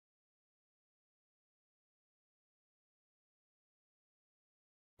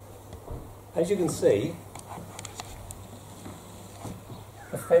As you can see,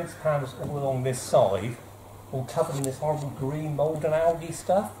 the fence panels all along this side all covered in this horrible green mould and algae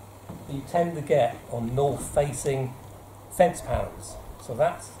stuff that you tend to get on north-facing fence panels. So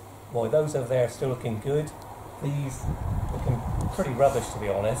that's why those over there are still looking good. These looking pretty rubbish, to be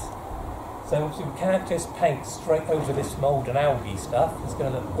honest. So obviously we can't just paint straight over this mould and algae stuff. It's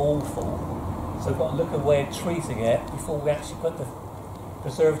going to look awful. So we've got to look at a way of treating it before we actually put the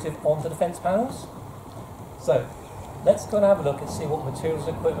preservative onto the fence panels. So let's go and have a look and see what materials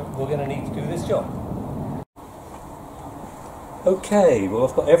and equipment we're going to need to do this job. Okay, well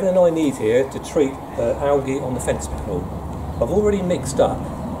I've got everything I need here to treat algae on the fence panel. I've already mixed up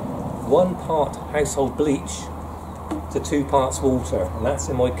 1 part household bleach to 2 parts water, and that's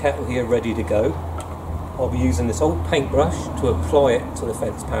in my kettle here ready to go. I'll be using this old paintbrush to apply it to the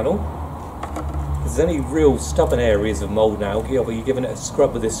fence panel. If there's any real stubborn areas of mould and algae, I'll be giving it a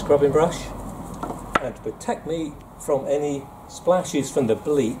scrub with this scrubbing brush. And to protect me from any splashes from the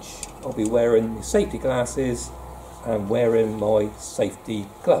bleach, I'll be wearing the safety glasses and wearing my safety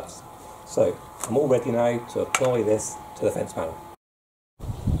gloves. So I'm all ready now to apply this to the fence panel.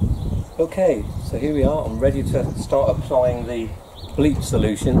 Okay, so here we are. I'm ready to start applying the bleach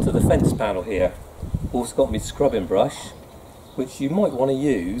solution to the fence panel here. Also got my scrubbing brush, which you might want to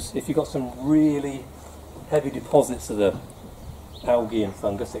use if you've got some really heavy deposits of the algae and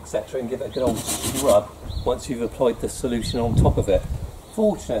fungus, etc., and give it a good old scrub once you've applied the solution on top of it.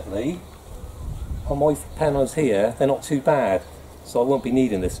 Fortunately, on my panels here, they're not too bad, so I won't be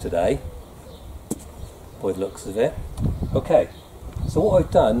needing this today, by the looks of it. Okay, so what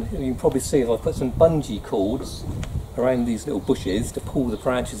I've done, you can probably see, is I've put some bungee cords around these little bushes to pull the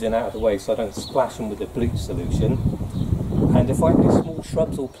branches in out of the way so I don't splash them with the bleach solution. And if I have small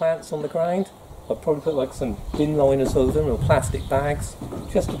shrubs or plants on the ground, I'd probably put like some bin liners over them or plastic bags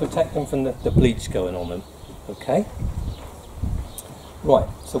just to protect them from the bleach going on them. Okay? Right,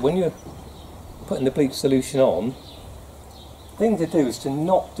 so when you're putting the bleach solution on, the thing to do is to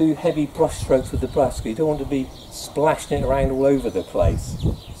not do heavy brush strokes with the brush, because you don't want to be splashing it around all over the place.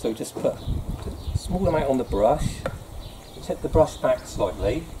 So just put a small amount on the brush, tip the brush back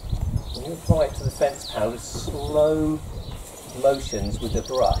slightly, and you apply it to the fence panel with slow motions with the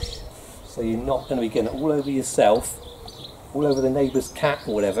brush. So you're not going to be getting it all over yourself, all over the neighbour's cat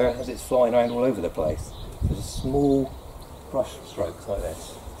or whatever, as it's flying around all over the place. So just small brush strokes like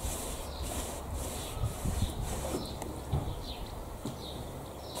this.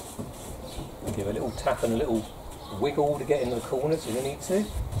 Give a little tap and a little wiggle to get into the corners if you need to.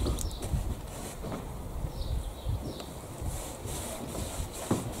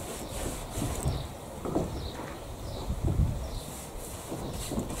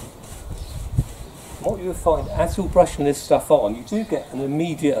 What you'll find, as you're brushing this stuff on, you do get an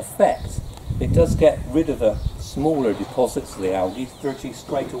immediate effect. It does get rid of the smaller deposits of the algae virtually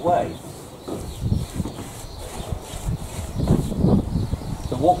straight away.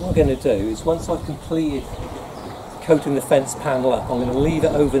 So what we're going to do is, once I've completed coating the fence panel up, I'm going to leave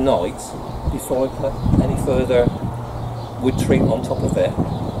it overnight before I put any further wood treatment on top of it.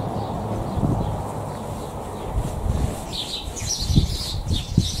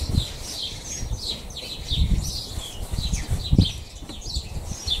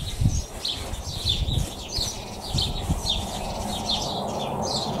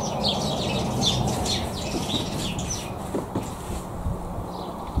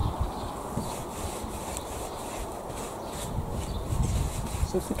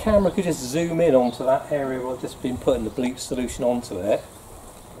 So if the camera could just zoom in onto that area where I've just been putting the bleach solution onto it,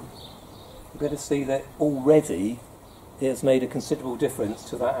 you'll be able to see that already it has made a considerable difference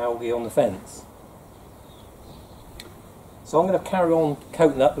to that algae on the fence. So I'm going to carry on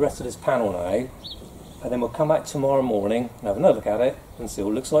coating up the rest of this panel now, and then we'll come back tomorrow morning and have another look at it and see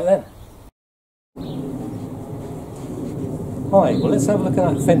what it looks like then. Hi, well let's have a look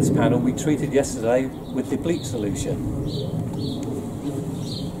at that fence panel we treated yesterday with the bleach solution.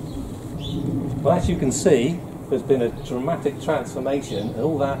 Well, as you can see, there's been a dramatic transformation and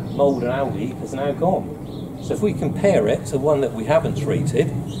all that mould and algae is now gone. So if we compare it to one that we haven't treated,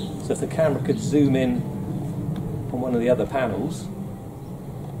 so if the camera could zoom in on one of the other panels,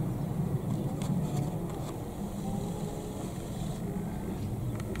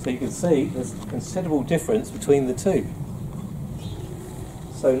 so you can see there's a considerable difference between the two.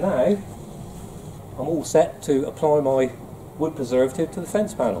 So now I'm all set to apply my wood preservative to the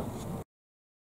fence panel.